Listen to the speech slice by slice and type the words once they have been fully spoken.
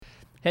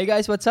Hey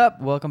guys, what's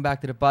up? Welcome back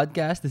to the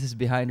podcast. This is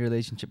Behind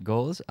Relationship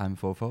Goals. I'm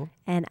Fofo.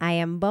 And I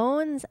am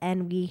Bones,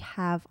 and we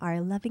have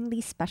our lovingly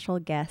special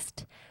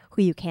guest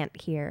who you can't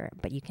hear,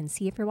 but you can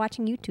see if you're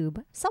watching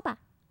YouTube, Soba.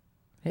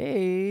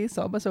 Hey,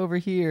 Soba's over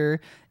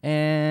here.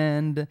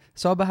 And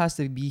Soba has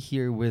to be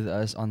here with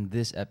us on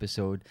this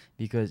episode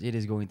because it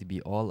is going to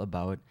be all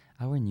about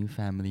our new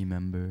family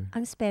member.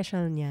 Ang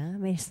special niya,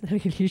 may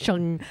sarili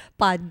siyang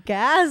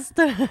podcast.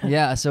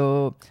 Yeah,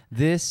 so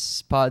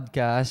this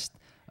podcast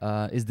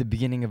is the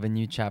beginning of a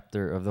new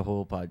chapter of the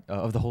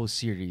whole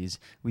series.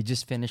 We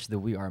just finished the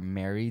We Are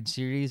Married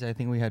series. I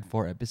think we had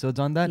 4 episodes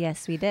on that.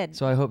 Yes, we did.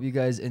 So I hope you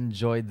guys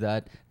enjoyed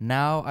that.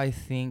 Now I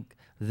think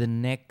the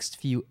next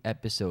few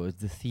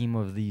episodes, the theme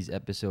of these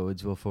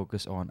episodes will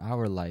focus on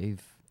our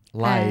lives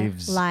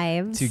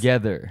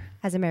together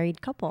as a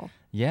married couple.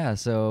 Yeah,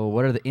 so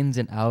what are the ins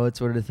and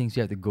outs? What are the things we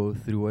have to go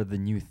through? What are the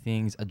new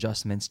things,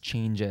 adjustments,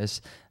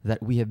 changes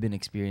that we have been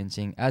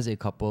experiencing as a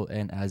couple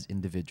and as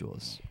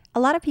individuals? A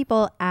lot of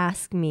people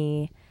ask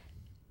me,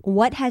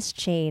 what has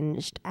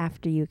changed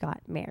after you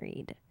got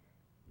married?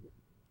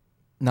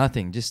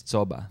 Nothing, just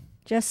Soba.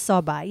 Just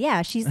Soba.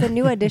 Yeah, she's the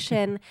new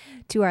addition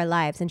to our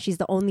lives, and she's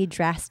the only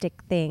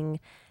drastic thing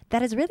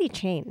that has really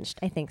changed,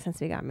 I think,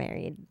 since we got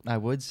married. I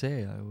would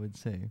say.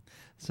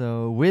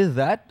 So with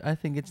that, I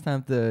think it's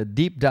time to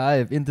deep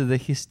dive into the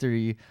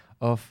history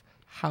of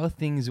how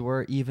things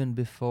were even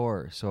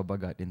before Soba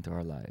got into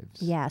our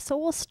lives. Yeah, so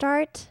we'll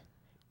start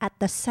at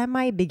the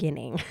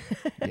semi-beginning.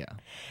 Yeah.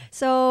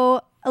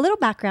 So a little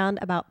background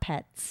about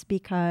pets,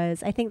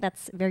 because I think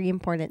that's very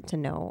important to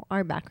know,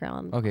 our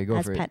background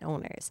as pet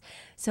owners.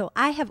 So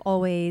I have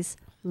always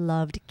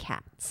loved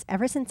cats.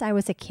 Ever since I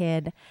was a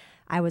kid,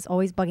 I was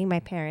always bugging my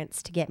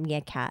parents to get me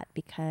a cat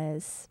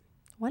because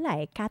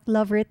cat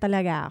lover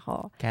talaga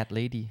ako. Cat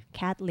lady.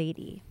 Cat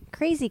lady.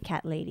 Crazy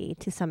cat lady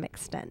to some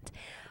extent.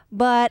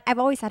 But I've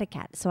always had a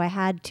cat. So I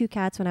had 2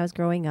 cats when I was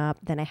growing up.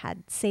 Then I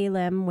had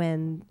Salem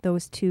when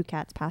those 2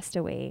 cats passed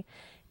away.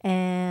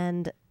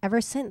 And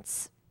ever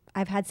since,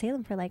 I've had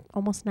Salem for like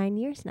almost 9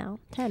 years now.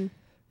 10.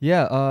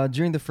 Yeah,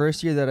 during the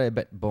first year that I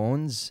met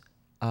Bones,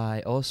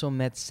 I also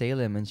met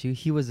Salem, and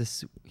Salem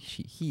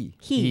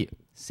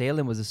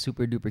was a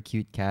super duper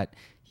cute cat.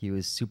 He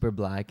was super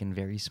black and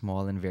very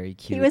small and very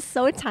cute. He was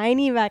so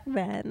tiny back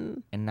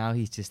then. And now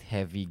he's just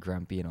heavy,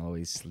 grumpy, and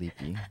always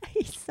sleepy.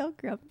 He's so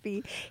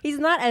grumpy. He's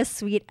not as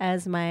sweet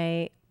as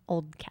my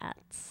old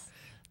cats.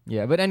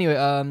 Yeah, but anyway,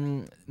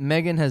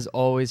 Megan has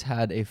always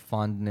had a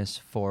fondness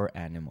for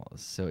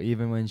animals. So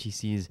even when she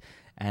sees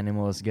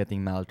animals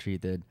getting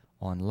maltreated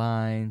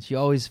online, she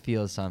always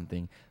feels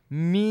something.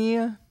 Me,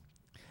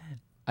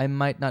 I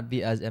might not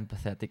be as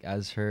empathetic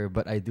as her,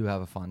 but I do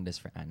have a fondness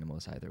for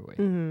animals either way.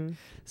 Mm-hmm.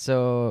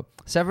 So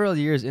several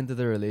years into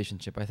the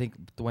relationship, I think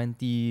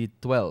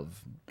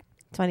 2012.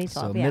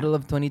 So middle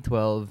of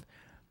 2012,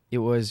 it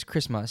was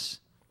Christmas,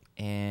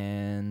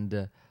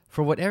 and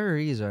for whatever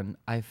reason,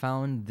 I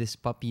found this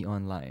puppy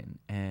online,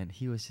 and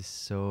he was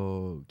just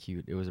so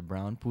cute. It was a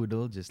brown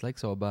poodle, just like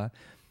Soba,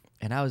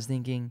 and I was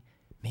thinking,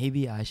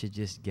 maybe I should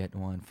just get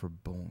one for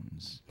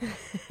Bones.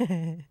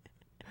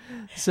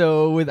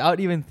 So without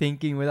even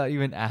thinking, without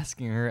even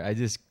asking her, I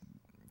just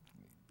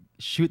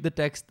shoot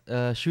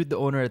the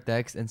owner a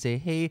text and say,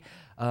 hey,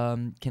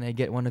 can I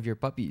get one of your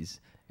puppies?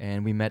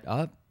 And we met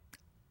up.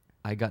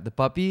 I got the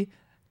puppy,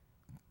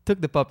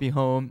 took the puppy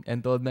home,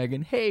 and told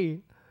Megan, hey,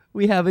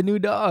 we have a new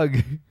dog.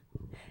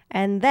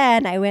 And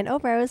then I went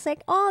over. I was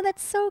like, oh,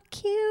 that's so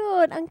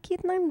cute. Ang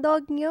cute ng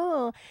dog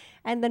nyo.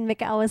 And then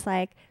Mikael was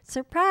like,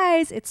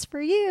 surprise, it's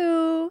for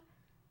you.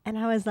 And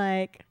I was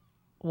like,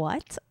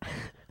 what?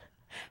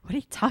 What are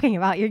you talking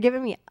about? You're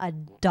giving me a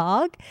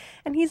dog?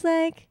 And he's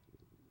like,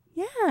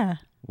 yeah.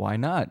 Why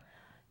not?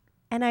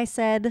 And I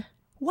said,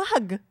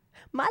 wag.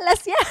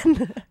 Malas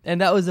yan.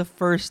 And that was the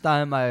first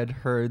time I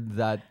had heard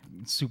that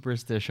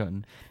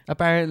superstition.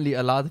 Apparently,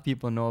 a lot of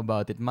people know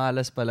about it.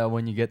 Malas pala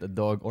when you get a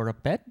dog or a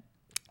pet.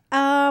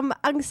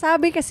 Ang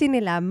sabi kasi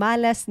nila,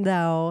 malas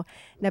daw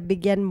na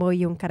bigyan mo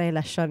yung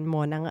karelasyon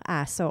mo ng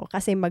aso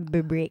kasi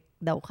magbe-break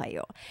daw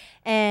kayo.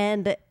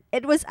 And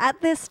it was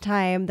at this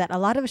time that a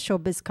lot of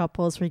showbiz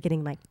couples were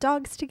getting like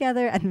dogs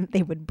together and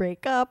they would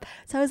break up.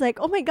 So I was like,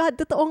 oh my God,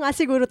 totoo nga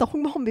siguro to.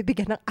 Kung mo akong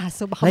bibigyan ng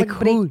aso, baka like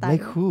mag-break who? tayo.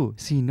 Like who?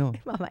 Sino?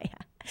 Mamaya.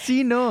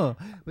 Sino?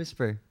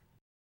 Whisper.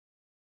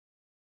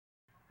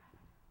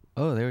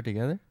 Oh, they were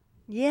together?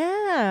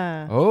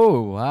 Yeah.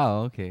 Oh,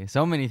 wow. Okay.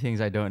 So many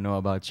things I don't know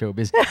about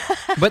showbiz.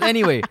 But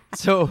anyway,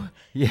 so,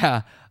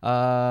 yeah.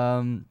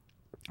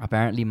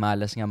 Apparently,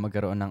 malas nga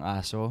magkaroon ng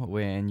aso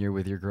when you're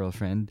with your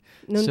girlfriend.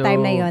 Noong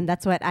time na yon,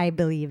 that's what I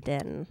believed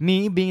in.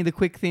 Me, being the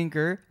quick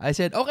thinker, I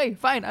said, okay,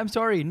 fine, I'm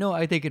sorry. No,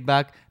 I take it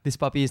back. This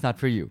puppy is not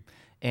for you.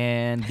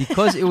 And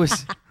because it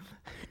was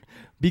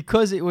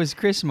because it was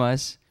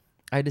Christmas,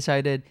 I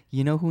decided,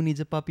 you know who needs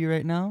a puppy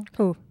right now?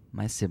 Who?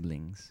 My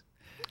siblings.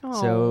 Aww.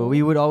 So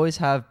we would always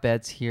have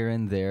pets here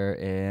and there.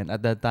 And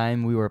at that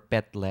time, we were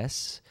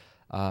petless.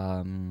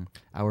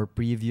 Our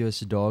previous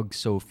dog,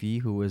 Sophie,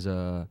 who was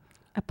a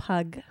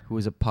pug,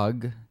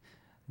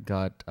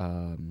 got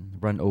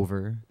run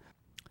over.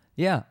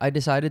 Yeah, I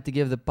decided to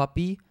give the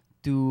puppy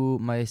to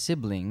my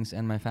siblings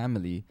and my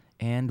family,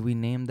 and we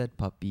named that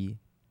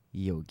puppy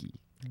Yogi.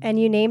 And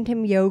you named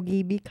him Yogi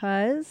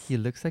because he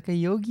looks like a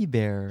Yogi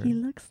Bear. He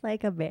looks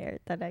like a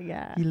bear,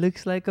 talaga. He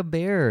looks like a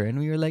bear,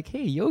 and we were like,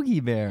 "Hey,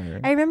 Yogi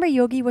Bear." I remember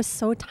Yogi was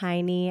so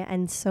tiny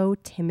and so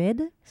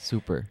timid.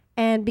 Super.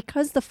 And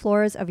because the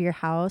floors of your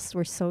house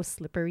were so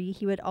slippery,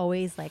 he would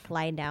always like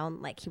lie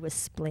down like he was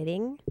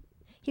splitting.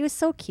 He was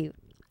so cute.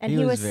 And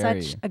he was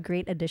such a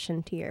great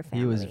addition to your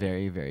family. He was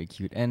very, very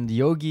cute. And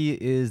Yogi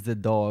is the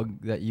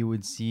dog that you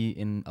would see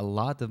in a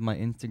lot of my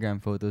Instagram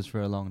photos for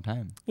a long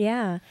time.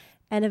 Yeah.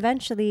 And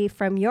eventually,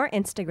 from your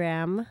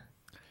Instagram,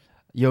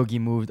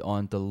 Yogi moved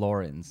on to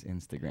Lauren's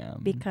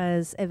Instagram.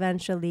 Because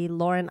eventually,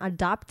 Lauren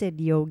adopted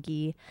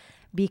Yogi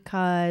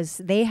because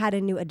they had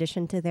a new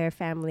addition to their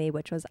family,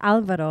 which was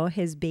Alvaro,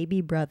 his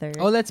baby brother.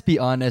 Oh, let's be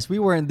honest. We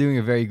weren't doing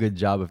a very good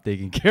job of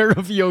taking care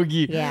of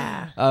Yogi.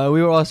 Yeah.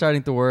 We were all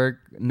starting to work.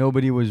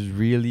 Nobody was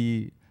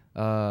really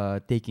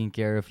taking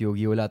care of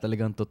Yogi. Wala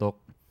talagang tutok.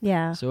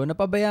 Yeah. So,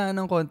 napabayaan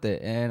ng konti.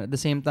 And at the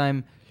same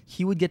time,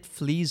 he would get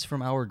fleas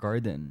from our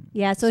garden.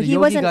 Yeah, so he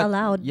wasn't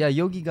allowed. Yeah,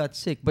 Yogi got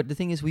sick. But the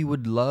thing is, we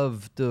would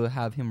love to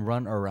have him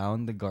run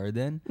around the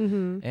garden.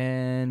 Mm-hmm.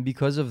 And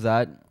because of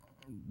that,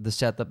 the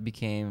setup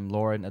became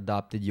Lauren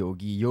adopted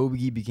Yogi.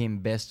 Yogi became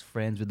best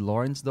friends with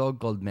Lauren's dog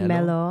called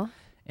Mello.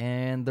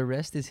 And the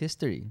rest is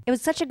history. It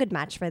was such a good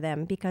match for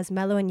them because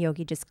Mello and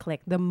Yogi just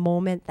clicked the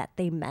moment that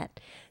they met.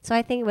 So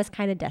I think it was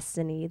kind of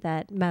destiny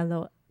that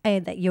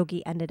that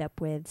Yogi ended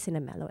up with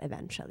Cinnamelo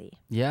eventually.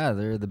 Yeah,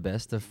 they're the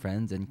best of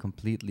friends and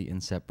completely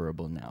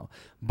inseparable now.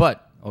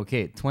 But,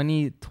 okay,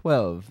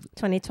 2012.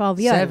 2012,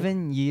 yeah.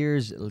 7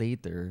 years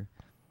later,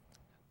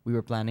 we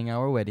were planning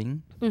our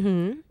wedding.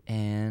 Mm-hmm.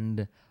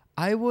 And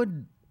I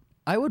would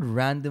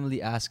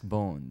randomly ask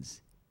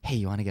Bones, "Hey,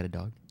 you want to get a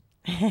dog?"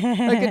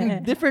 Like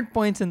at different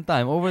points in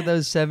time over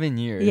those 7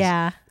 years.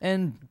 Yeah.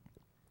 And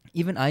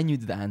even I knew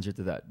the answer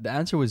to that. The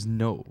answer was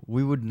no.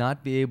 We would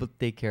not be able to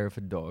take care of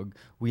a dog.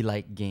 We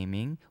like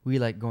gaming. We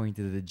like going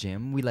to the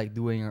gym. We like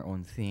doing our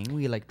own thing.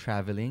 We like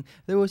traveling.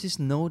 There was just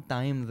no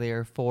time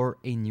there for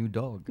a new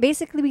dog.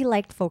 Basically, we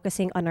liked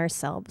focusing on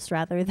ourselves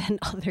rather than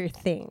other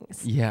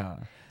things.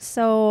 Yeah.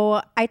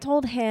 So, I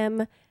told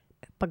him,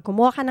 pag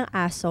kumuha ka ng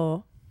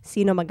aso,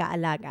 sino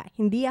mag-aalaga?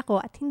 Hindi ako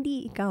at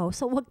hindi ikaw.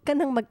 So, wag ka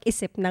nang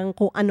mag-isip ng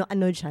kung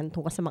ano-ano dyan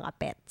tungkol sa mga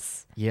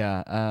pets.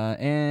 Yeah,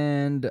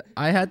 and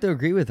I had to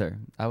agree with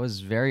her. I was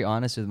very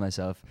honest with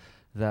myself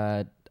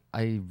that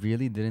I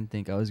really didn't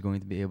think I was going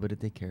to be able to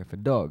take care of a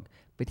dog.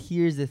 But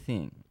here's the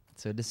thing.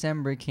 So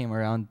December came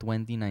around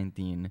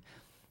 2019,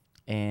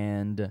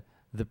 and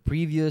the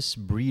previous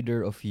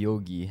breeder of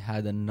Yogi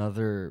had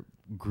another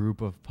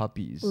group of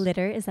puppies.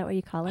 Litter? Is that what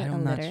you call it?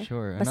 I'm not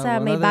sure. Basta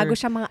may bago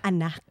siya mga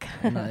anak.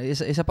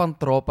 isa pang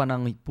tropa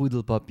ng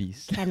poodle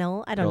puppies.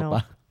 Kennel? I don't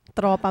know.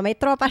 Tropa. May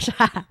tropa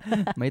siya.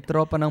 May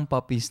tropa ng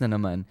puppies na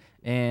naman.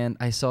 And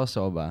I saw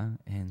Soba,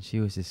 and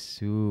she was just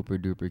super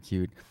duper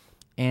cute.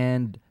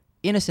 And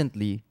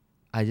innocently,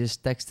 I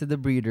just texted the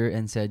breeder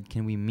and said,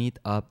 "Can we meet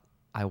up?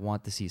 I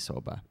want to see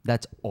Soba."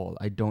 That's all.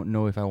 I don't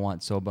know if I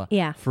want Soba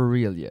for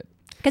real yet.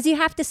 Because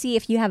you have to see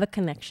if you have a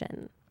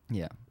connection.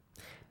 Yeah.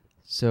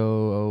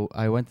 So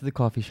I went to the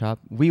coffee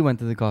shop. We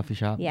went to the coffee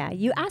shop. Yeah,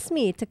 you asked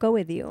me to go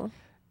with you.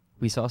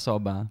 We saw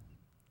Soba,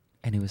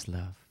 and it was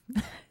love.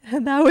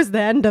 That was the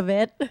end of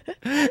it.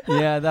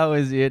 Yeah, that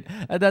was it.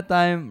 At that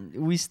time,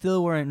 we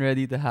still weren't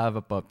ready to have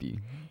a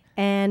puppy.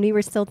 And we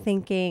were still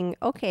thinking,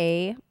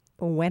 okay,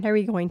 when are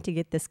we going to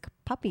get this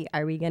puppy?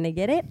 Are we going to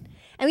get it?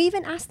 And we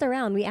even asked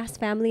around. We asked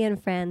family and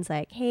friends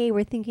like, hey,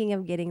 we're thinking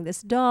of getting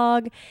this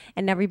dog.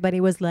 And everybody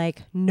was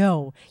like,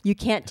 no, you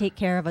can't take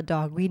care of a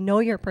dog. We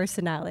know your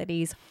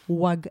personalities.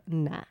 Wag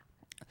na.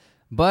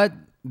 But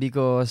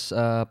because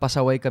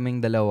pasaway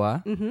kaming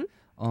dalawa,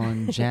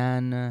 on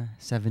Jan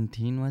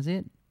 17, was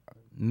it?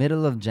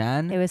 Middle of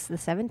Jan? It was the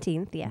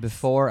 17th, yes.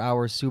 Before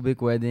our Subic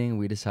wedding,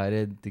 we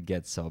decided to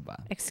get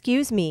Soba.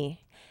 Excuse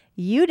me.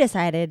 You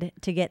decided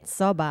to get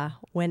Soba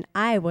when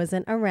I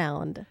wasn't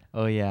around.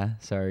 Oh yeah,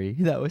 sorry.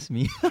 That was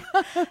me.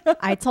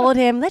 I told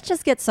him, let's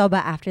just get Soba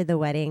after the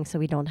wedding so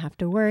we don't have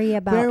to worry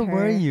about her.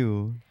 Where were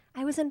you?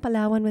 I was in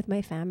Palawan with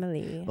my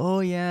family. Oh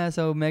yeah,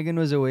 so Megan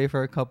was away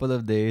for a couple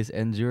of days,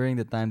 and during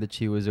the time that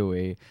she was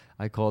away,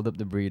 I called up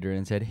the breeder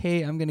and said,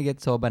 "Hey, I'm gonna get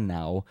Soba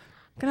now."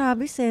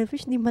 Grabe,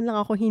 selfish. Di man lang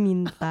ako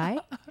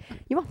hinintay.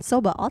 You want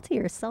Soba all to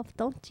yourself,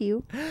 don't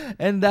you?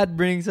 And that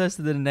brings us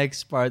to the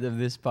next part of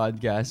this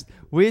podcast,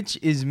 which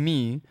is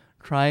me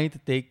trying to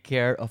take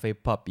care of a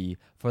puppy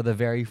for the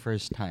very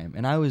first time.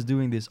 And I was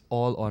doing this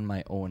all on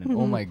my own. And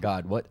oh my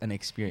God, what an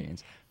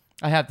experience.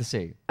 I have to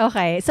say.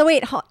 Okay, so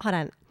wait, hold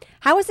on.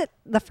 How was it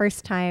the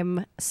first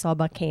time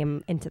Soba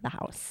came into the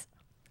house?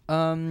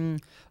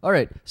 All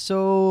right.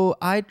 So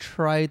I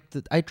tried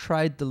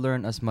to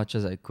learn as much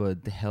as I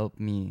could to help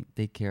me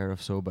take care of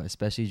Soba,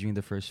 especially during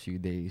the first few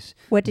days.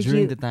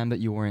 During the time that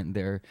you weren't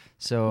there.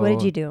 So what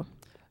did you do?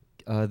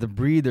 The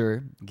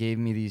breeder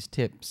gave me these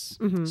tips.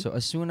 Mm-hmm. So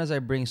as soon as I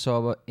bring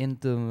Soba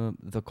into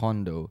the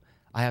condo,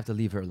 I have to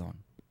leave her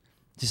alone.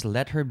 Just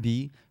let her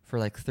be for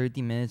like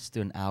 30 minutes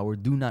to an hour.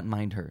 Do not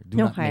mind her. Do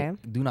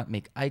not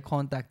make eye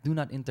contact. Do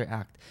not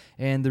interact.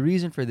 And the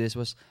reason for this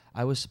was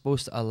I was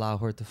supposed to allow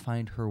her to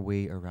find her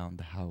way around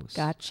the house.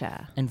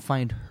 Gotcha. And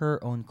find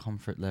her own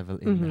comfort level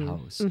in the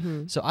house.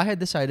 So I had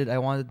decided I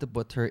wanted to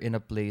put her in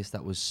a place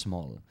that was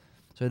small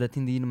so that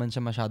hindi naman siya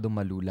masyadong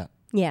malula.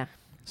 Yeah.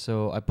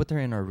 So I put her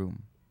in our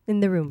room. In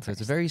the room So first.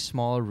 it's a very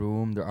small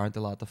room. There aren't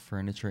a lot of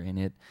furniture in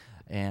it.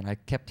 And I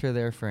kept her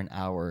there for an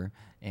hour.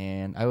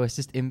 And I was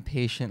just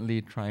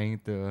impatiently trying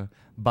to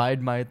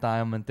bide my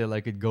time until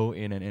I could go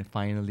in and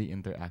finally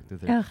interact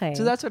with her. Okay.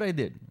 So that's what I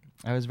did.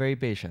 I was very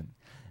patient.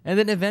 And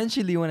then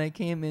eventually when I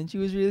came in, she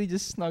was really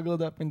just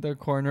snuggled up in the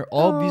corner,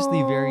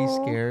 obviously very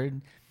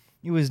scared.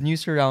 It was new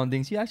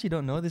surroundings. You actually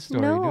don't know this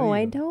story, do you? No,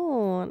 I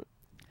don't.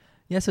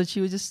 Yeah, so she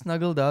was just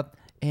snuggled up.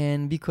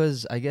 And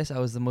because I guess I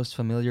was the most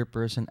familiar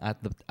person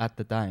at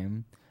the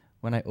time,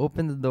 when I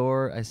opened the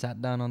door, I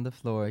sat down on the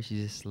floor.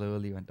 She just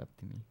slowly went up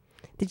to me.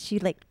 Did she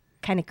like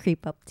kind of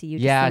creep up to you?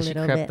 Yeah, just a she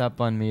little crept bit? up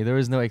on me. There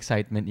was no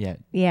excitement yet.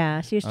 Yeah,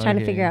 she was trying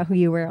to figure out who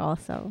you were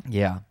also.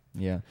 Yeah.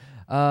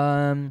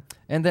 And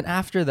then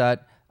after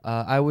that,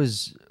 I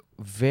was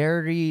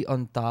very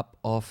on top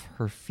of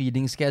her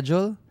feeding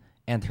schedule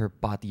and her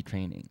potty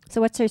training.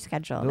 So what's her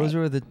schedule? Those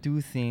were the two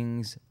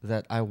things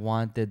that I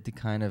wanted to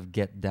kind of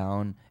get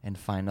down and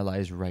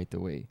finalize right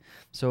away.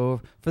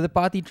 So for the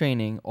potty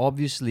training,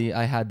 obviously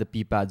I had the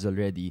pee pads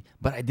already,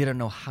 but I didn't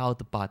know how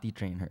to potty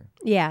train her.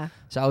 Yeah.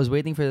 So I was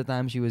waiting for the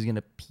time she was going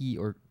to pee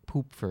or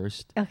poop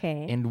first.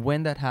 Okay. And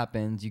when that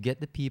happens, you get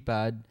the pee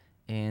pad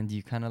and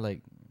you kind of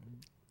like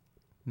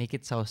make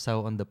it saw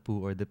on the poo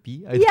or the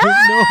pee. I don't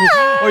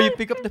know. Or you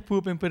pick up the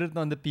poop and put it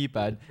on the pee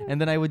pad. And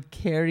then I would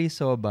carry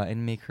Soba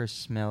and make her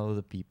smell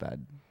the pee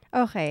pad.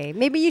 Okay.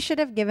 Maybe you should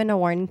have given a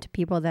warning to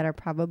people that are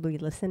probably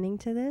listening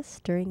to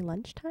this during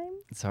lunchtime.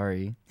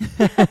 Sorry.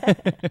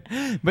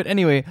 But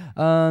anyway,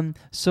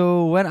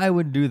 so when I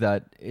would do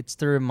that, it's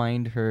to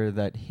remind her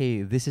that,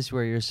 hey, this is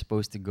where you're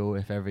supposed to go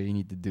if ever you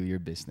need to do your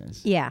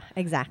business. Yeah,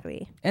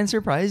 exactly. And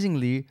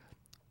surprisingly,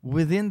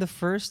 within the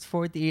first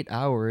 48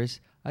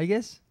 hours, I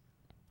guess,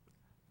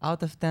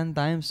 out of 10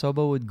 times,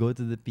 Soba would go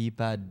to the pee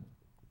pad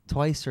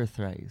twice or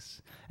thrice.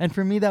 And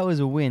for me, that was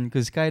a win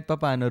because kahit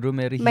papano,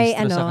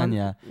 rumerehistro sa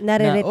kanya na,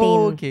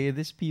 okay,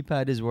 this pee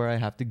pad is where I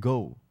have to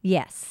go.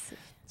 Yes.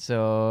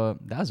 So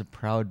that was a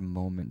proud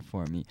moment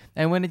for me.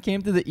 And when it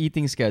came to the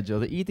eating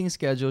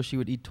schedule, she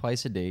would eat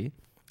twice a day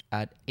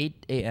at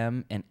 8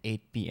 a.m. and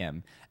 8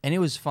 p.m. And it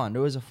was fun.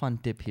 There was a fun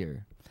tip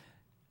here.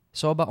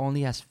 Soba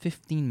only has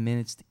 15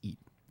 minutes to eat,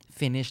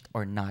 finished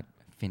or not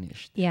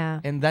finished. Yeah.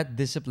 And that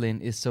discipline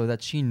is so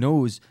that she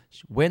knows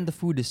when the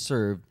food is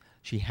served,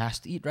 she has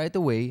to eat right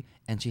away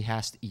and she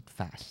has to eat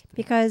fast.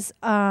 Because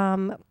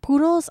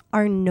poodles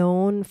are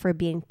known for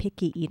being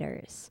picky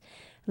eaters.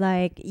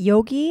 Like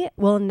Yogi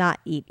will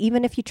not eat.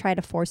 Even if you try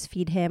to force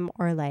feed him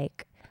or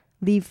like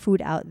leave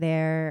food out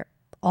there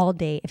all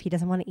day, if he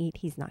doesn't want to eat,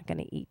 he's not going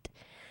to eat.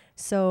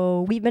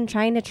 So we've been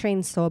trying to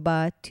train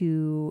Soba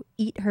to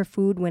eat her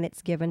food when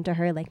it's given to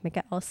her, like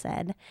Mikael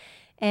said.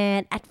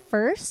 And at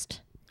first,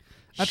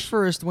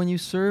 when you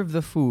serve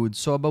the food,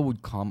 Soba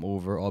would come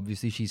over.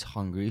 Obviously, she's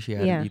hungry. She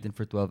hadn't eaten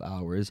for 12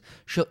 hours.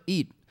 She'll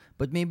eat,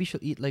 but maybe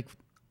she'll eat like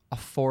a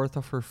fourth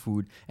of her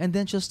food, and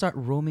then she'll start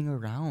roaming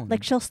around.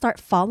 Like she'll start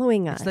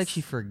following us. It's like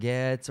she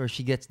forgets or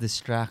she gets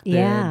distracted.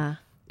 Yeah.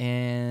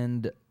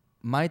 And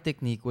my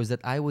technique was that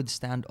I would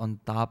stand on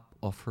top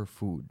of her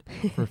food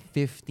for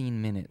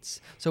 15 minutes.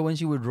 So when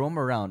she would roam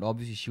around,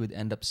 obviously she would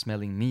end up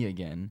smelling me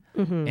again.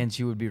 And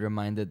she would be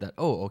reminded that,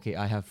 oh, okay,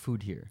 I have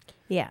food here.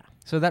 Yeah.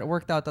 So that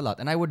worked out a lot.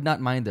 And I would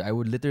not mind her. I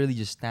would literally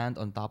just stand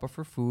on top of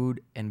her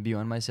food and be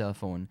on my cell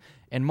phone.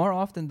 And more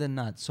often than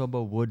not,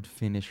 Soba would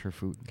finish her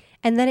food.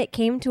 And then it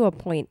came to a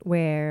point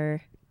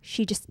where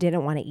she just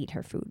didn't want to eat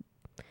her food.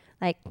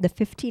 Like the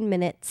 15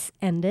 minutes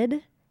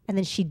ended and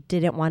then she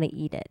didn't want to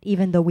eat it,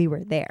 even though we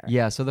were there.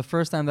 Yeah, so the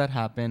first time that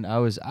happened,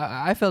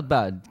 I felt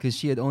bad because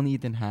she had only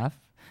eaten half.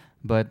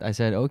 But I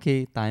said,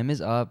 okay, time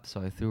is up.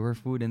 So I threw her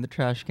food in the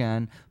trash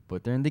can,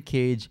 put her in the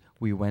cage.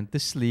 We went to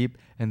sleep.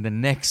 And the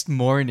next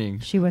morning,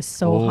 she was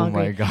so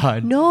hungry. Oh my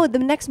God. No, the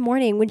next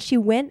morning when she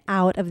went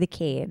out of the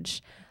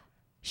cage,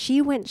 she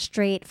went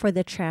straight for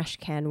the trash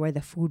can where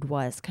the food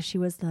was because she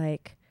was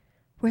like,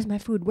 where's my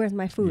food? Where's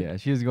my food? Yeah,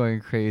 she was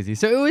going crazy.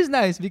 So it was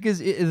nice because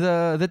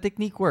the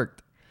technique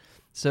worked.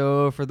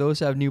 So for those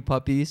who have new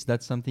puppies,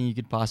 that's something you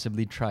could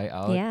possibly try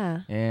out.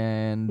 Yeah.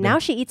 And now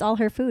she eats all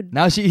her food.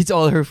 Now she eats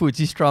all her food.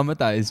 She's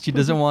traumatized. She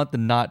doesn't want to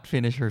not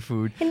finish her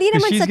food. Hindi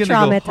naman sa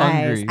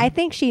traumatized. I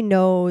think she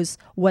knows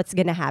what's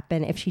going to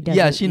happen if she doesn't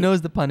Yeah, she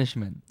knows the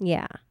punishment.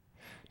 Yeah.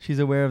 She's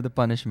aware of the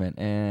punishment.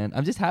 And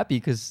I'm just happy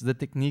because the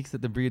techniques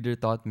that the breeder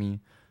taught me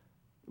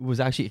was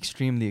actually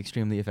extremely,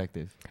 extremely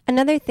effective.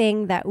 Another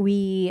thing that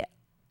we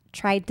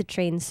tried to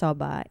train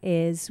Soba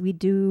is we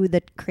do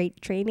the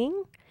crate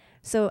training.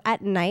 So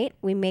at night,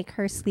 we make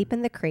her sleep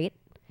in the crate.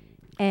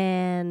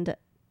 And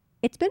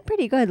it's been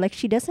pretty good. Like,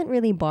 she doesn't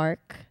really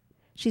bark.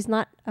 She's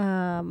not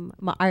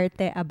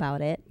maarte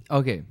about it.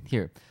 Okay,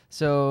 here.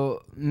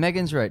 So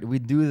Megan's right. We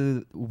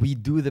do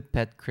the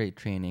pet crate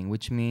training,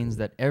 which means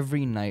that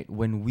every night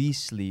when we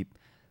sleep,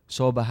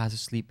 Soba has to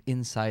sleep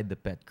inside the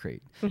pet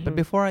crate. Mm-hmm. But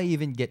before I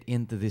even get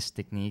into this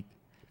technique,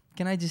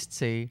 can I just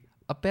say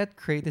a pet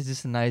crate is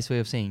just a nice way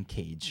of saying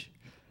cage.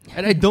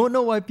 And I don't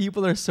know why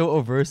people are so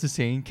averse to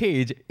saying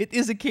cage. It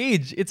is a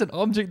cage. It's an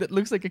object that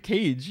looks like a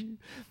cage.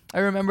 I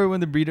remember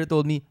when the breeder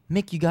told me,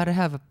 Mick, you gotta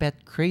have a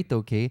pet crate,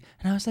 okay?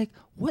 And I was like,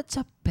 what's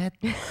a pet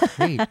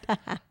crate?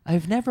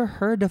 I've never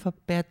heard of a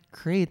pet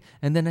crate.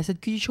 And then I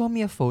said, could you show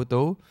me a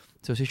photo?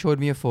 So she showed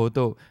me a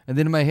photo. And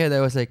then in my head,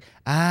 I was like,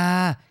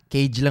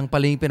 cage lang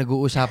pala yung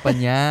pinag-uusapan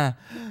niya.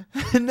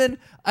 And then,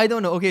 I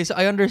don't know. Okay, so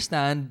I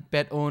understand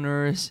pet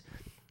owners,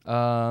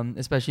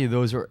 especially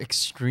those who are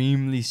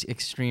extremely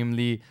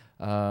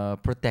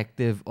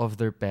protective of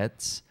their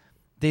pets.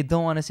 They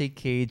don't want to say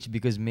cage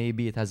because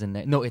maybe it has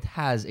it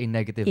has a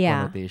negative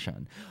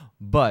connotation.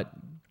 But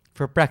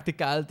for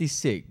practicality's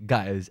sake,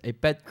 guys, a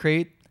pet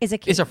crate is a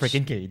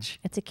freaking cage.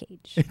 It's a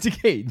cage. It's a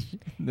cage.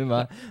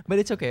 Diba? But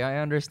it's okay. I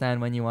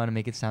understand when you want to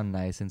make it sound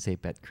nice and say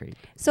pet crate.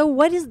 So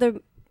what is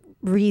the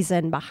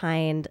reason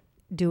behind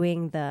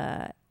doing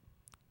the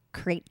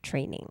crate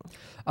training?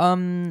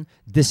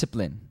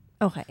 Discipline.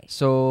 Okay.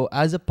 So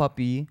as a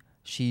puppy,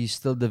 she's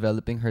still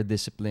developing her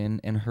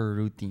discipline and her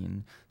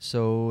routine.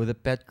 So the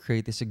pet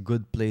crate is a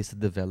good place to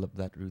develop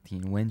that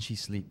routine when she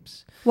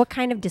sleeps. What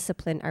kind of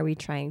discipline are we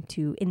trying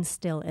to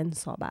instill in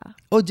Soba?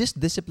 Oh, just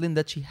discipline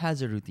that she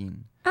has a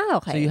routine.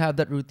 Okay. So you have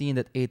that routine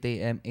at 8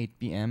 a.m., 8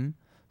 p.m.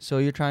 So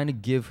you're trying to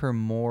give her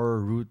more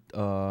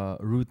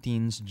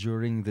routines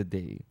during the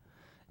day.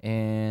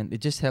 And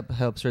it just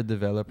helps her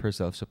develop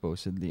herself,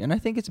 supposedly. And I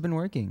think it's been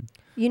working.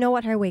 You know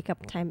what her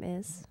wake-up time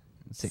is?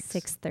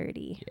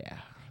 6:30. Yeah.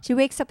 She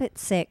wakes up at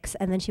 6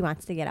 and then she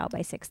wants to get out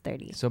by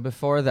 6:30. So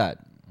before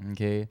that,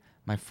 okay,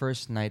 my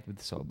first night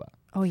with Soba.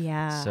 Oh,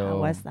 yeah. So how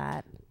was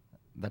that?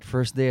 That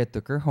first day, I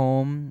took her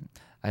home.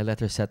 I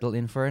let her settle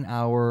in for an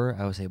hour.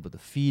 I was able to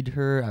feed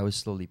her. I was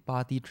slowly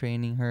potty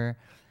training her.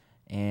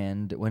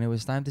 And when it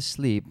was time to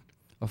sleep,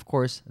 of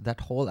course,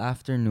 that whole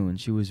afternoon,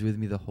 she was with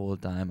me the whole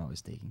time. I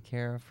was taking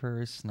care of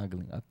her,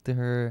 snuggling up to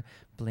her,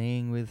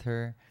 playing with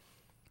her.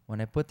 When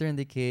I put her in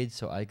the cage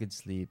so I could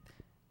sleep,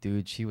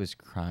 dude, she was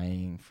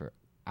crying for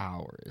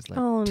hours.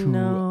 Like 2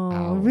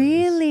 hours.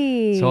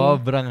 Really?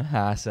 Sobrang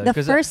hasa.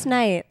 The first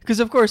night. Because,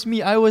 of course,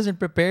 I wasn't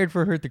prepared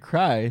for her to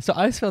cry. So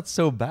I felt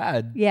so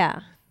bad.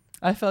 Yeah.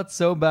 I felt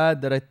so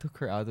bad that I took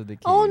her out of the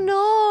cage. Oh,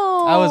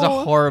 no. I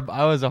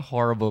was a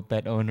horrible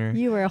pet owner.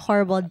 You were a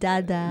horrible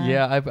dada.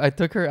 Yeah, I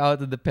took her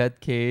out of the pet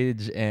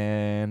cage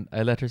and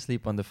I let her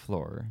sleep on the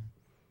floor.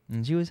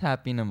 And she was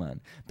happy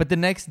naman. But the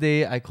next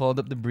day, I called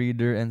up the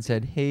breeder and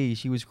said, hey,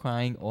 she was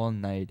crying all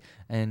night.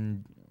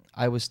 And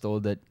I was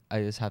told that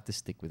I just have to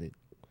stick with it.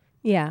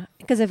 Yeah,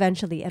 because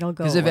eventually it'll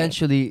go away. Because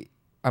eventually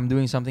I'm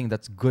doing something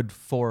that's good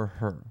for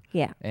her.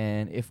 Yeah.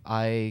 And if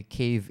I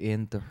cave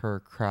into her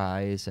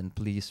cries and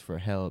pleas for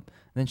help,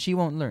 then she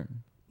won't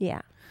learn.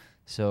 Yeah.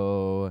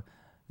 So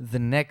the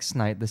next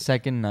night, the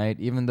second night,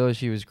 even though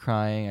she was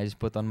crying, I just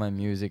put on my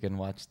music and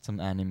watched some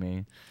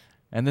anime.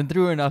 And then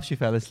true enough, she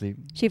fell asleep.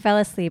 She fell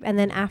asleep. And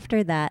then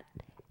after that,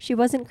 she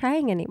wasn't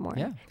crying anymore.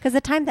 Yeah. Because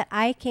the time that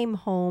I came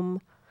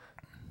home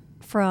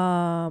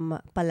from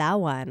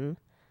Palawan,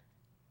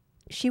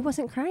 she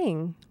wasn't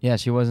crying. Yeah,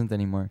 she wasn't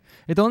anymore.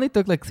 It only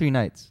took like 3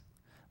 nights.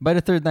 By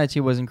the third night, she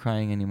wasn't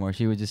crying anymore.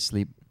 She would just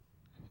sleep.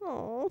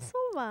 Oh,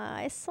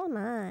 Soba, it's so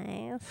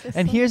nice.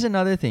 And here's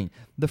another thing.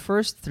 The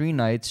first 3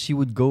 nights, she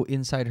would go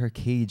inside her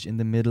cage in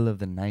the middle of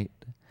the night.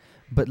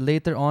 But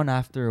later on,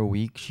 after a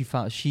week, she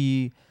found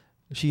she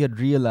had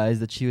realized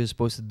that she was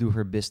supposed to do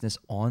her business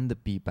on the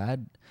pee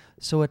pad.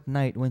 So at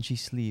night, when she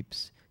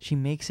sleeps, she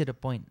makes it a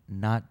point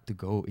not to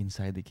go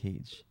inside the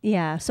cage.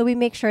 Yeah, so we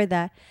make sure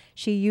that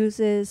she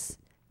uses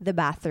the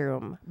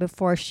bathroom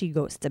before she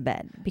goes to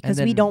bed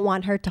because we don't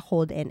want her to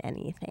hold in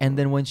anything. And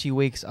then when she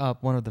wakes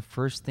up, one of the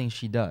first things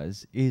she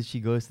does is she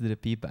goes to the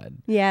pee pad.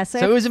 Yeah, so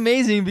it was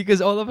amazing because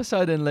all of a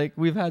sudden, like,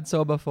 we've had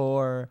Soba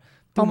for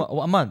a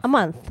month.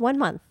 1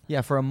 month.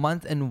 Yeah, for a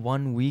month and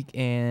 1 week.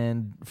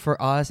 And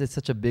for us, it's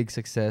such a big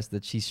success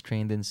that she's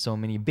trained in so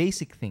many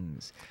basic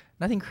things.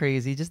 Nothing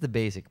crazy, just the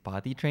basic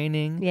potty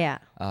training,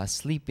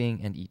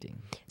 sleeping, and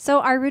eating. So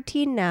our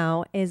routine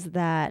now is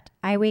that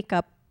I wake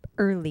up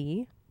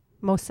early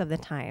most of the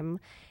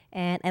time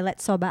and I let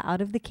Soba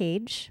out of the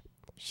cage.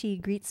 She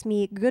greets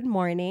me, good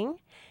morning.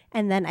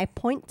 And then I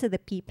point to the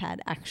pee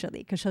pad, actually,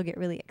 because she'll get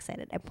really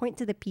excited. I point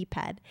to the pee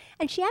pad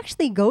and she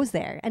actually goes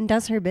there and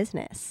does her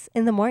business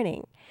in the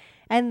morning.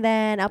 And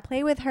then I'll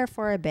play with her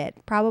for a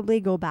bit, probably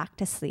go back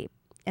to sleep.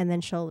 And then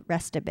she'll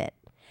rest a bit.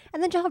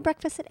 And then she'll have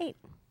breakfast at 8.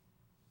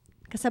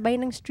 Kasabay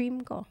ng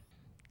stream ko.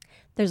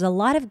 There's a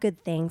lot of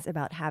good things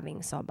about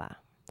having Soba.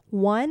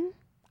 One,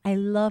 I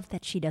love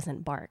that she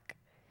doesn't bark.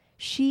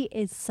 She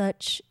is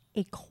such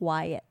a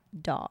quiet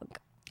dog.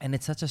 And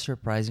it's such a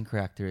surprising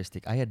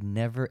characteristic. I had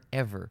never,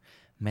 ever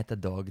met a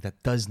dog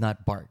that does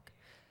not bark.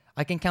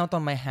 I can count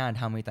on my hand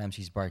how many times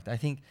she's barked. I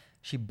think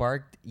she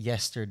barked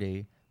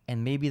yesterday,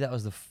 and maybe that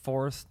was the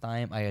 4th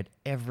time I had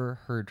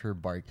ever heard her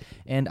bark.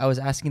 And I was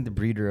asking the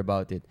breeder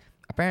about it.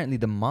 Apparently,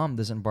 the mom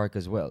doesn't bark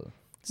as well.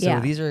 So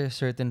these are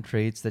certain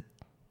traits that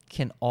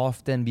can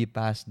often be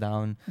passed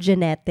down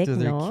genetic to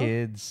their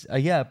kids.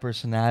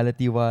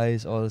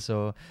 Personality-wise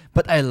also.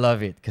 But I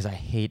love it because I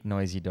hate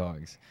noisy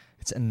dogs.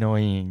 It's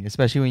annoying,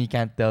 especially when you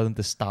can't tell them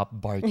to stop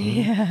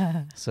barking.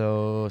 Yeah.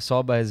 So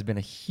Soba has been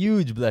a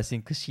huge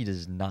blessing because she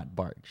does not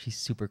bark. She's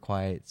super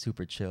quiet,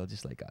 super chill,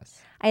 just like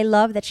us. I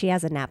love that she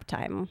has a nap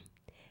time.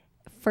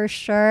 For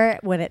sure,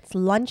 when it's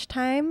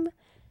lunchtime,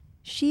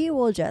 she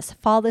will just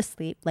fall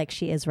asleep like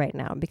she is right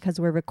now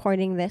because we're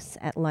recording this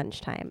at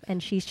lunchtime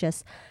and she's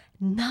just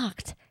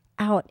knocked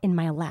out in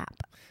my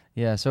lap.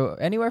 Yeah, so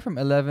anywhere from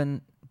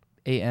 11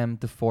 a.m.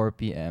 to 4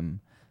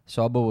 p.m.,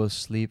 Soba will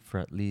sleep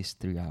for at least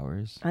 3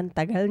 hours. Ang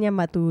tagal niya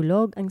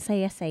matulog. Ang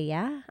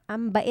saya-saya.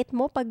 Ang bait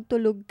mo pag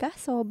tulog ka,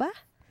 Soba.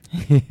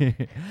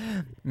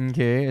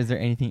 Okay, is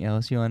there anything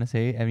else you want to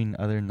say? I mean,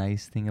 other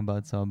nice thing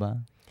about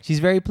Soba?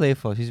 She's very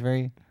playful. She's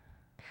very...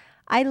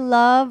 I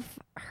love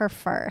her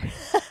fur.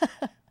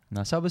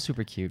 No, Soba's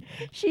super cute.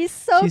 She's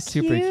so cute. She's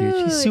super cute.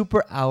 She's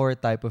super our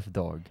type of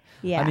dog.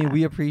 Yeah. I mean,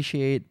 we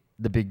appreciate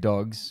the big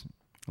dogs.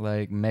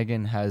 Like,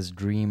 Megan has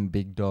dream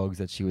big dogs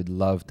that she would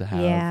love to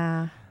have.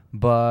 Yeah.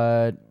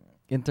 But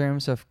in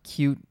terms of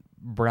cute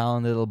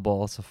brown little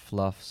balls of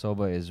fluff,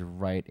 Soba is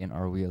right in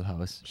our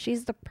wheelhouse.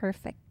 She's the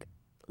perfect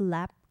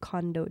lap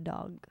condo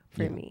dog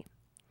for me.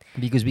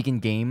 Because we can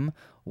game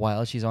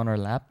while she's on our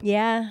lap.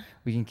 Yeah.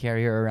 We can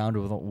carry her around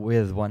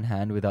with one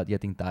hand without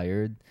getting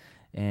tired.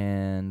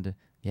 And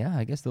yeah,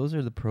 I guess those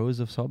are the pros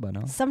of Soba,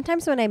 no?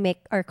 Sometimes when I make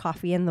our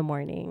coffee in the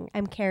morning,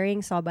 I'm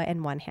carrying Soba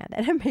in one hand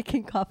and I'm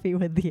making coffee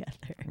with the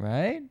other.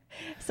 Right?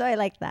 So I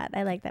like that.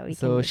 I like that we can.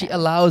 So she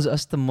allows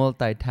us to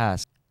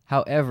multitask.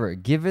 However,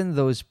 given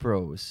those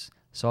pros,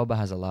 Soba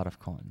has a lot of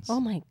cons. Oh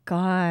my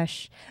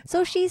gosh.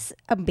 So she's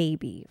a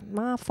baby.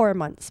 Mga 4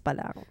 months pa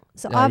lang.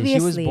 So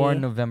obviously... She was born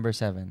November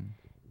 7.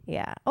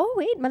 Yeah. Oh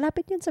wait,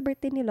 malapit yun sa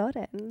birthday ni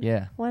Lauren.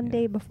 Yeah. One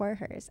day before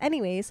hers.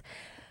 Anyways,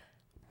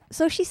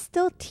 so she's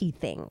still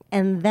teething.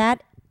 And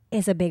that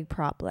is a big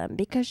problem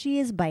because she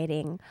is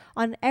biting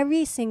on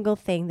every single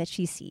thing that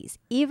she sees.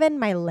 Even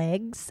my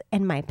legs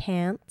and my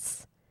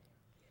pants,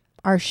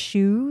 our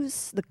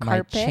shoes, the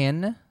carpet. My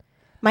chin.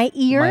 My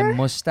ear. My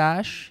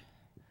mustache.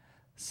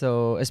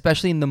 So,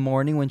 especially in the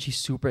morning when she's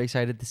super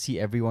excited to see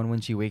everyone when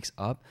she wakes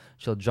up,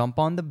 she'll jump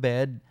on the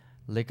bed,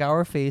 lick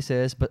our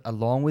faces, but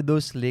along with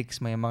those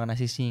licks, may mga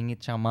nasisingit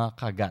siyang mga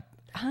kagat.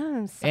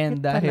 And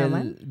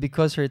dahil,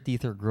 because her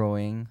teeth are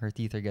growing, her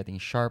teeth are getting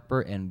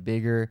sharper and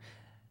bigger,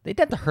 they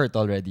tend to hurt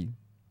already.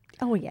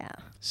 Oh, yeah.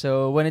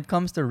 So, when it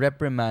comes to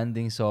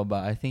reprimanding Soba,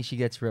 I think she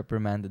gets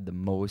reprimanded the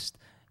most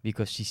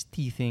because she's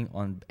teething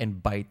on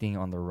and biting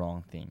on the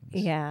wrong things.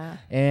 Yeah.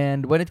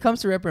 And when it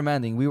comes to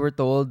reprimanding, we were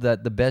told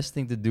that the best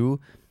thing to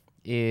do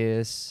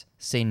is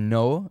say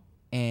no,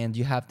 and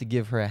you have to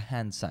give her a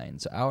hand sign.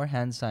 So our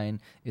hand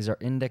sign is our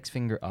index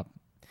finger up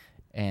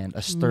and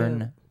a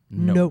stern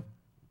no.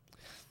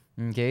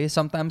 Okay,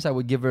 sometimes I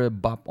would give her a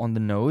bop on the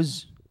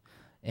nose,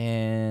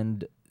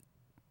 and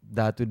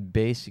that would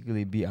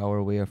basically be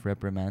our way of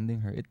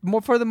reprimanding her.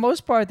 For the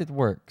most part, it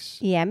works.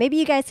 Yeah, maybe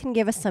you guys can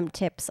give us some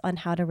tips on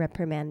how to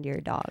reprimand your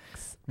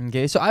dogs.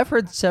 Okay, so I've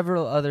heard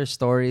several other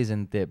stories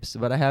and tips,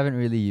 but I haven't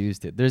really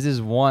used it. There's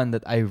this one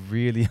that I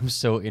really am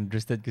so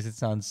interested because it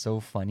sounds so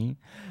funny.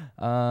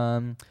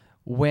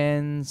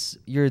 When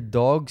your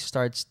dog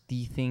starts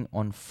teething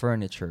on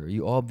furniture,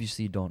 you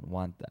obviously don't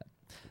want that.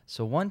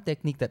 So one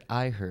technique that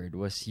I heard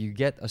was you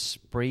get a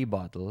spray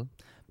bottle,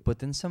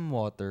 put in some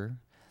water,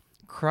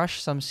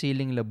 crush some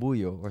siling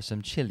labuyo or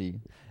some chili,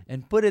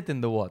 and put it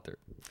in the water.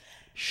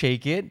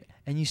 Shake it,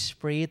 and you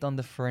spray it on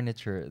the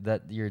furniture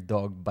that your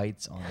dog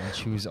bites on and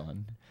chews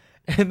on.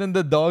 And then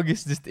the dog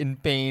is just in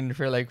pain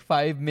for like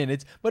 5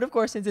 minutes. But of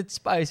course, since it's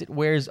spice, it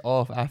wears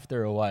off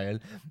after a while.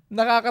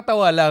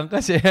 Nakakatawa lang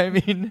kasi, I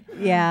mean...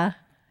 Yeah.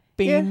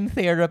 Pain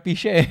therapy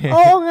siya eh.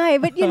 Oo nga,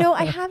 but you know,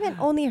 I haven't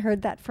only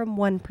heard that from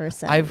one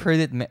person. I've heard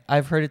it 4 times already.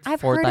 I've heard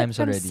it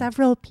from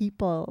several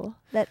people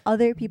that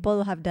other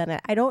people have done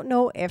it. I don't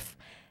know if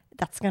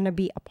that's gonna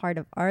be a part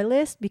of our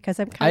list because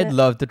I'd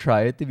love to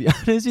try it, to be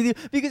honest with you,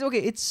 because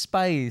okay, it's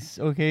spice.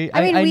 Okay,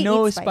 I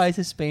know spice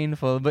is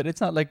painful, but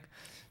it's not like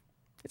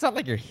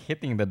you're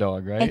hitting the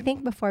dog, right? I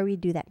think before we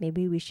do that,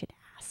 maybe we should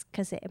ask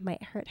because it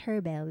might hurt her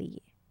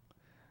belly.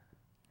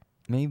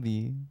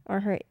 Maybe. Or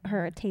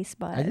her taste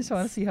buds. I just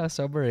want to see how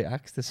Soba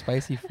reacts to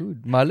spicy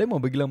food. Malay mo,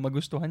 biglang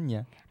magustuhan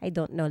niya. I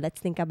don't know. Let's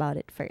think about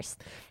it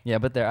first. Yeah,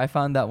 but I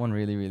found that one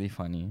really, really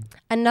funny.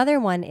 Another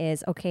one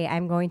is, okay,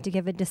 I'm going to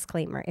give a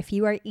disclaimer. If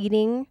you are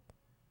eating,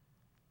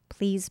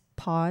 please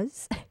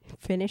pause,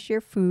 finish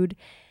your food,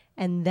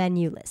 and then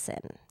you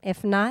listen.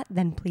 If not,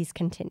 then please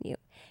continue.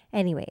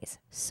 Anyways,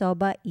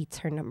 Soba eats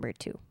her number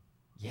 2.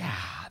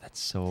 Yeah, that's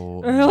so...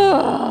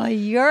 Oh,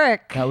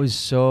 yerk. That was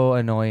so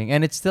annoying.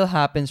 And it still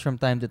happens from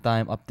time to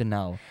time up to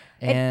now.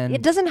 And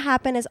it doesn't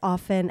happen as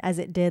often as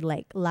it did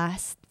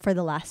for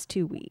the last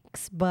 2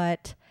 weeks.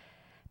 But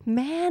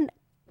man,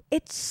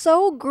 it's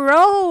so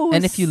gross.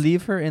 And if you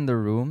leave her in the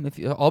room,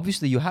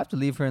 obviously you have to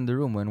leave her in the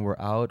room when we're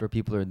out or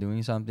people are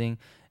doing something,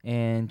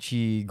 and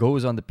she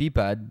goes on the pee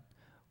pad.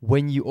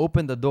 When you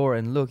open the door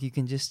and look, you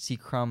can just see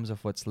crumbs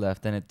of what's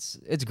left, and it's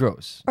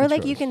gross. Or it's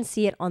gross. you can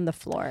see it on the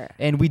floor.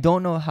 And we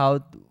don't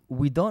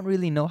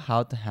really know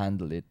how to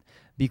handle it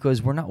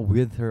because we're not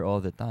with her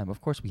all the time. Of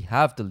course, we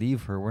have to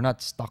leave her. We're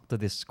not stuck to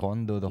this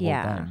condo the whole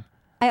time.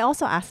 I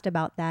also asked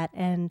about that,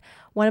 and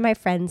one of my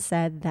friends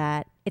said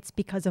that it's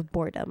because of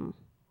boredom.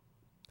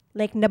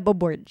 Like,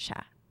 nabobored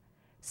siya.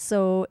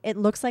 So it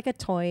looks like a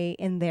toy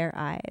in their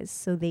eyes,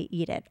 so they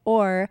eat it.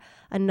 Or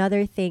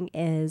another thing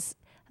is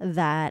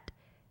that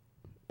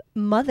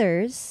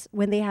mothers,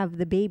 when they have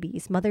the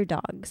babies, mother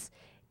dogs,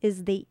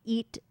 is they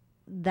eat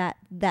that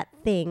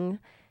thing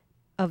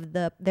of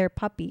their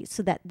puppy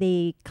so that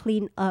they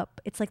clean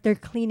up. It's like they're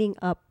cleaning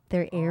up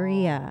their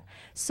area.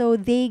 So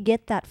they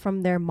get that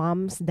from their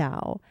moms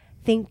now,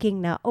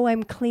 thinking now, oh,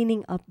 I'm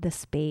cleaning up the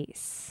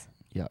space.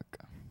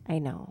 Yuck. I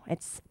know.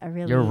 It's a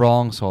really... You're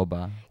wrong,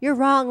 Soba. You're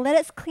wrong. Let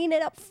us clean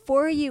it up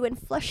for you and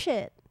flush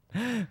it.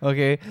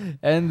 Okay.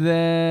 And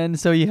then,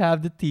 so you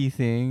have the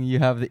teething. You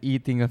have the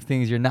eating of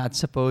things you're not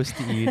supposed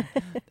to eat.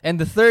 And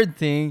the third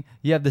thing,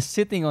 you have the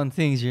sitting on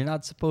things you're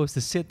not supposed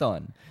to sit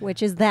on.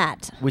 Which is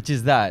that.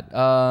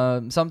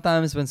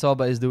 Sometimes when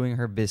Soba is doing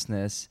her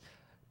business,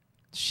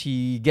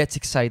 she gets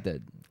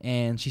excited.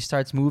 And she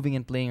starts moving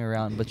and playing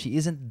around, but she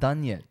isn't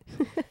done yet.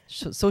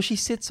 So she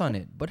sits on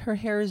it. But her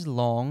hair is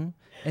long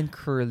and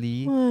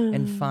curly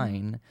and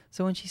fine.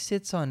 So when she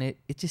sits on it,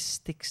 it just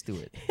sticks to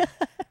it.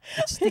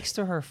 It sticks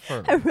to her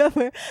fur. I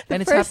remember.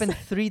 And it's happened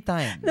 3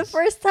 times. The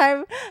first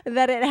time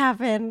that it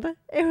happened,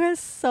 it was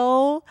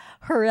so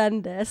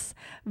horrendous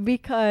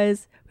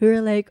because we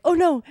were like, oh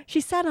no,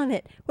 she sat on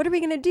it. What are we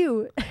going to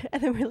do?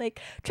 And then we're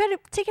like, try to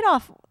take it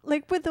off,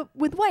 like with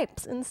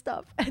wipes and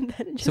stuff. And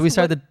then so we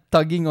started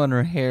tugging on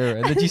her hair,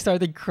 and then she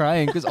started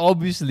crying because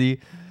obviously...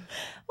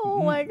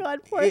 Oh my God,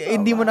 poor Soba.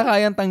 Hindi mo na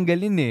kayang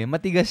tanggalin eh.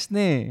 Matigas na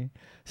eh.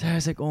 So I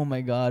was like, oh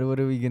my God, what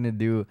are we going to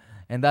do?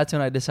 And that's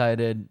when I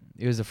decided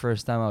it was the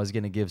first time I was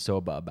going to give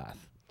Soba a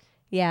bath.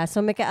 Yeah,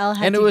 so Mikael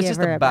had to give her a bath. And it was just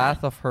a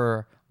bath of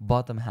her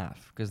bottom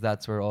half because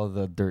that's where all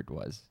the dirt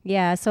was.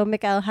 Yeah, so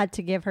Mikael had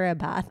to give her a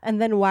bath.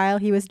 And then while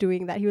he was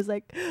doing that, he was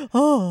like,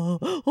 oh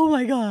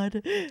my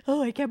God.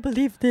 Oh, I can't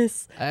believe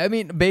this. I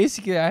mean,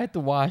 basically, I had to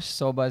wash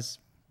Soba's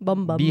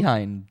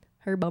behind.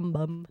 Her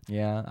bum.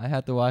 Yeah, I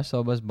had to wash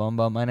Soba's bum,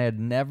 and I had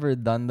never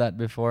done that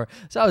before.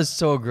 So I was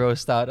so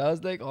grossed out. I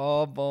was like,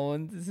 oh,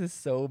 Bones, this is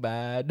so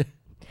bad.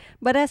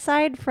 But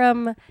aside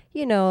from,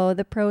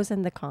 the pros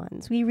and the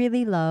cons, we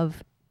really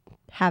love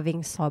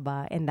having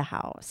Soba in the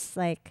house.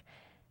 Like,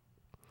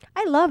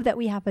 I love that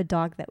we have a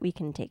dog that we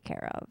can take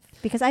care of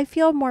because I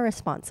feel more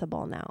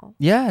responsible now.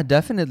 Yeah,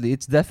 definitely.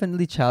 It's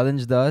definitely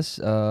challenged us.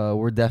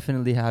 We're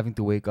definitely having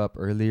to wake up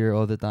earlier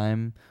all the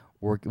time.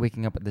 We're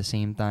waking up at the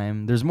same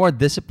time. There's more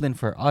discipline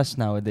for us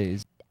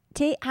nowadays.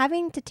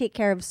 Having to take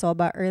care of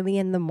Soba early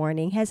in the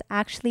morning has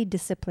actually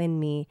disciplined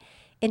me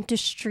into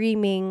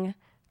streaming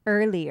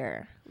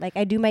earlier. Like,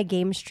 I do my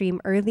game stream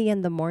early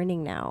in the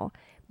morning now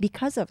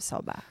because of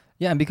Soba.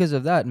 Yeah, and because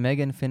of that,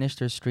 Megan finished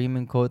her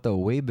streaming quota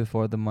way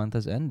before the month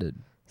has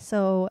ended.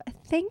 So,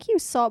 thank you,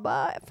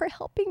 Soba, for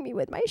helping me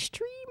with my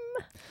stream.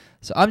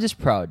 So I'm just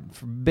proud.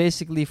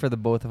 Basically, for the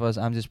both of us,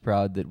 I'm just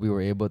proud that we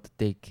were able to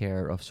take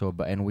care of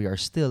Soba and we are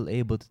still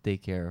able to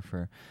take care of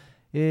her.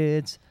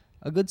 It's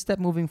a good step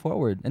moving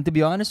forward. And to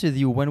be honest with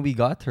you, when we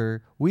got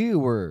her, we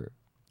were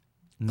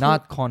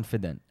not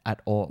confident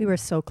at all. We were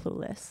so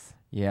clueless.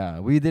 Yeah,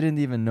 we didn't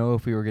even know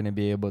if we were going to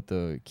be able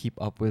to keep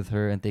up with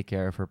her and take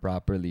care of her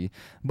properly.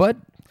 But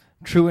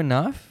true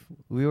enough,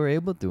 we were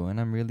able to,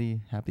 and I'm really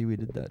happy we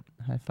did that.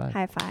 High five.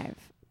 High five.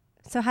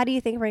 So how do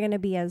you think we're going to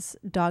be as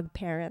dog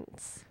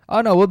parents? Oh,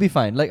 no, we'll be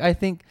fine. Like, I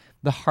think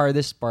the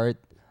hardest part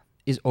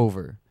is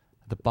over.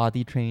 The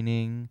potty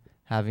training,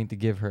 having to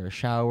give her a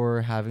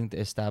shower, having to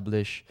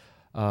establish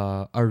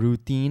a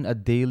routine, a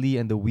daily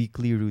and a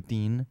weekly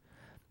routine.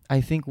 I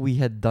think we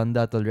had done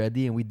that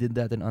already, and we did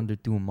that in under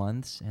 2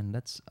 months, and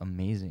that's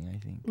amazing, I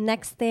think.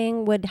 Next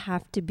thing would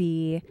have to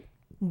be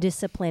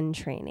discipline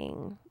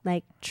training,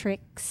 like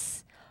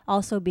tricks,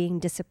 also being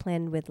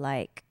disciplined with,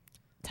 like,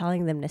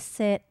 telling them to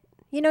sit.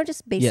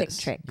 Just basic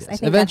tricks. Yes. I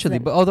think eventually,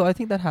 but although I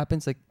think that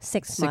happens like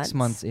 6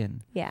 months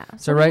in. Yeah.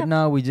 So right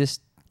now we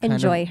just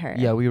enjoy her.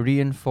 Yeah, we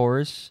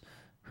reinforce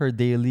her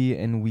daily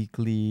and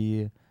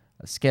weekly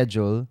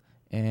schedule,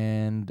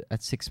 and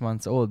at 6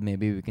 months old,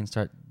 maybe we can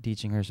start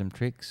teaching her some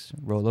tricks: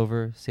 roll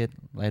over, sit,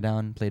 lie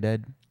down, play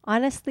dead.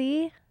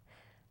 Honestly,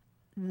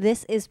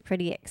 this is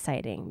pretty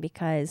exciting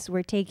because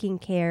we're taking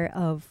care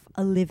of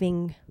a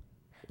living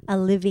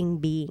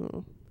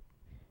being.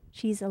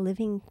 She's a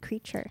living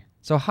creature.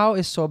 So how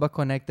is Soba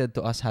connected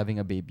to us having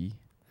a baby?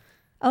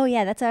 Oh,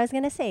 yeah, that's what I was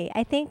going to say.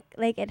 I think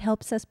it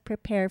helps us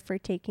prepare for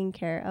taking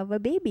care of a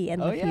baby in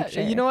the future.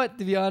 You know what?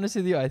 To be honest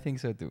with you, I think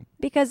so too.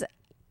 Because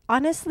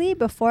honestly,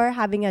 before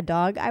having a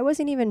dog, I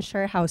wasn't even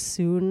sure how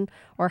soon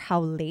or how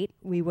late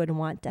we would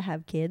want to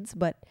have kids.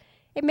 But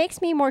it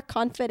makes me more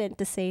confident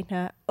to say,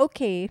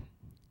 okay,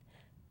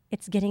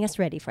 it's getting us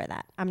ready for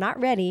that. I'm not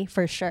ready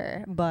for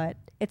sure, but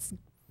it's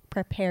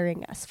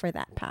preparing us for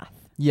that path.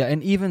 Yeah,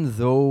 and even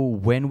though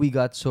when we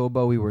got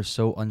Soba, we were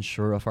so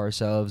unsure of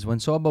ourselves, when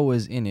Soba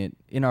was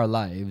in our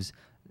lives,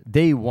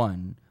 day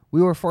one,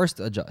 we were forced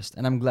to adjust.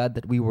 And I'm glad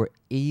that we were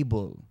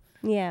able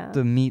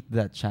to meet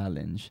that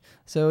challenge.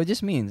 So it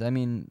just means,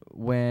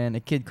 when a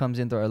kid comes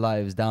into our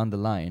lives down the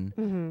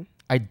line,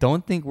 I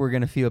don't think we're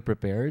going to feel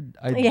prepared.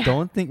 I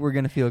don't think we're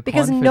going to feel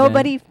because confident.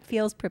 Nobody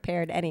feels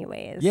prepared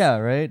anyways. Yeah,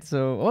 right?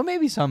 So, or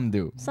maybe some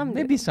do.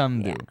 Maybe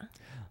some do.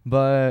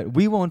 But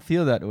we won't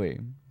feel that way.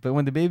 But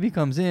when the baby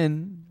comes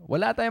in,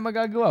 wala tayong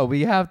magagawa.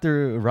 We have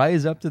to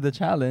rise up to the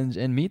challenge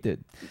and meet it.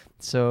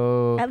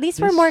 So at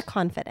least we're more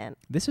confident.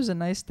 This was a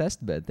nice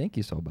test bed. Thank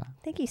you, Soba.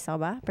 Thank you,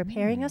 Soba.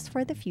 Preparing us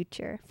for the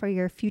future, for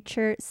your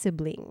future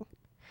sibling.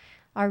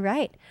 All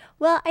right.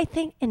 Well, I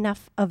think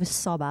enough of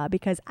Soba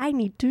because I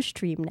need to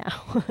stream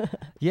now.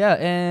 Yeah,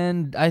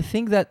 and I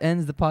think that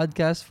ends the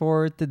podcast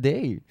for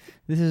today.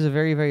 This is a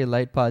very, very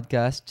light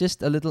podcast.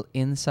 Just a little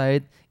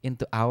insight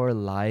into our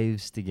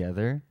lives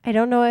together. I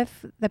don't know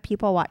if the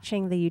people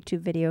watching the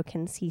YouTube video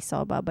can see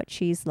Soba, but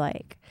she's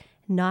like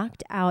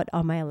knocked out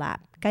on my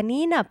lap.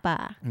 Kanina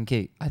pa.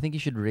 Okay, I think you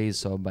should raise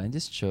Soba and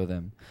just show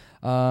them.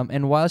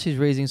 And while she's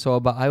raising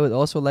Soba, I would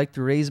also like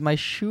to raise my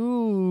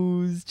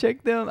shoes.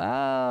 Check them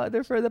out.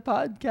 They're for the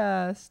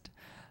podcast.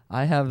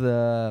 I have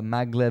the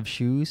Maglev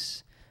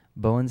shoes.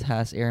 Bones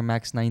has Air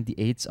Max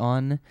 98s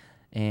on.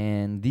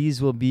 And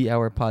these will be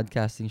our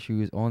podcasting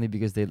shoes only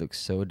because they look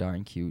so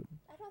darn cute.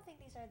 I don't think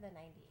these are the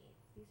 98s.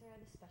 These are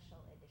the special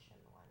edition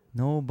ones.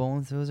 No,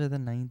 Bones, those are the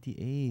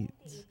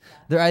 98s.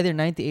 They're either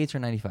 98s or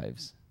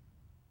 95s.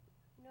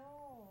 No.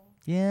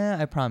 Yeah,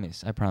 I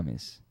promise.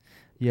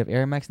 You have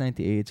Air Max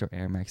 98s or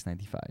Air Max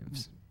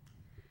 95s.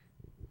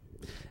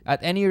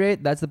 At any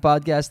rate, that's the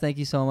podcast. Thank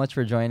you so much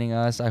for joining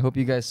us. I hope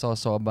you guys saw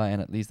Soba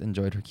and at least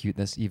enjoyed her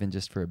cuteness even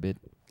just for a bit.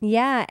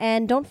 Yeah,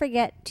 and don't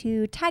forget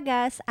to tag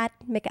us at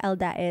Mikael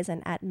Daiz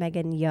and at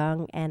Megan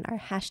Young. And our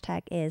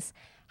hashtag is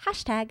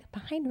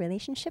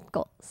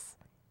 #BehindRelationshipGoals.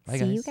 Bye, See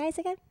guys. you guys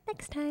again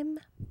next time.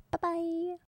 Bye-bye.